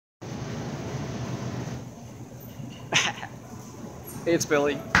Hey, it's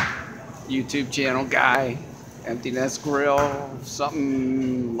Billy, YouTube channel guy, Emptynest grill,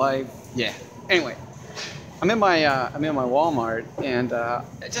 something like, yeah. Anyway, I'm in my Walmart, and I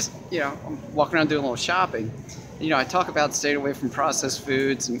just, I'm walking around doing a little shopping. I talk about staying away from processed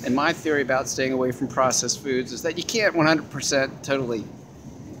foods, and my theory about staying away from processed foods is that you can't 100% totally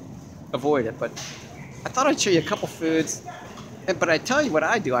avoid it. But I thought I'd show you a couple foods, but I tell you what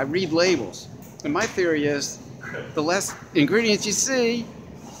I do. I read labels, and my theory is the less ingredients you see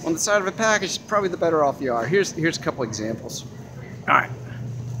on the side of a package, probably the better off you are. Here's a couple examples. All right,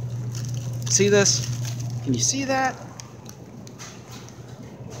 see this? Can you see that?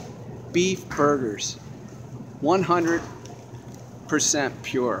 Beef burgers, 100%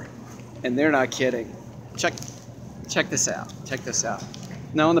 pure, and they're not kidding. Check this out. Check this out.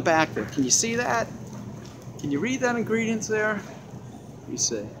 Now on the back there, can you see that? Can you read that ingredients there? Let me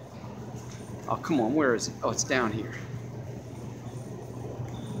see. Oh, come on, where is it? Oh, it's down here.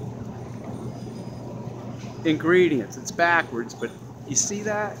 Ingredients, it's backwards, but you see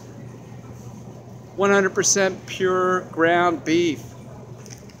that? 100% pure ground beef.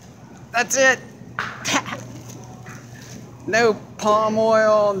 That's it. No palm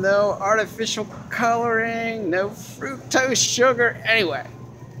oil, no artificial coloring, no fructose sugar. Anyway,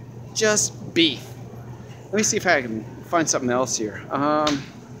 just beef. Let me see if I can find something else here.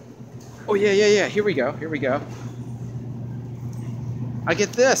 Oh yeah. Here we go. I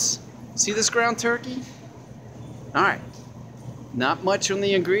get this. See this ground turkey? All right. Not much on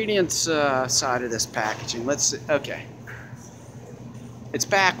the ingredients side of this packaging. Let's see. Okay. It's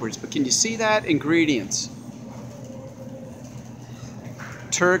backwards, but can you see that? Ingredients.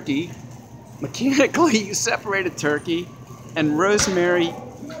 Turkey, mechanically separated turkey, and rosemary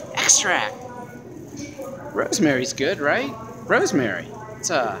extract. Rosemary's good, right? Rosemary. It's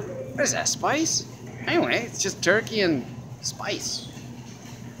what is that, spice? Anyway, it's just turkey and spice.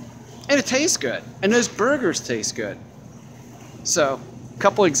 And it tastes good. And those burgers taste good. So, a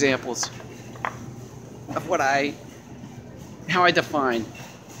couple examples of how I define,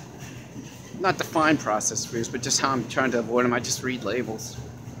 not define processed foods, but just how I'm trying to avoid them. I just read labels.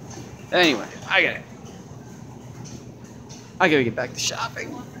 Anyway, I gotta get back to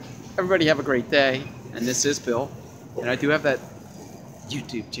shopping. Everybody have a great day. And this is Bill. And I do have that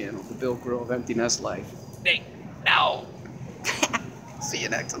YouTube channel, The Bill Grill of Emptynest Life. Hey, no! See you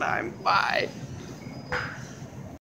next time. Bye.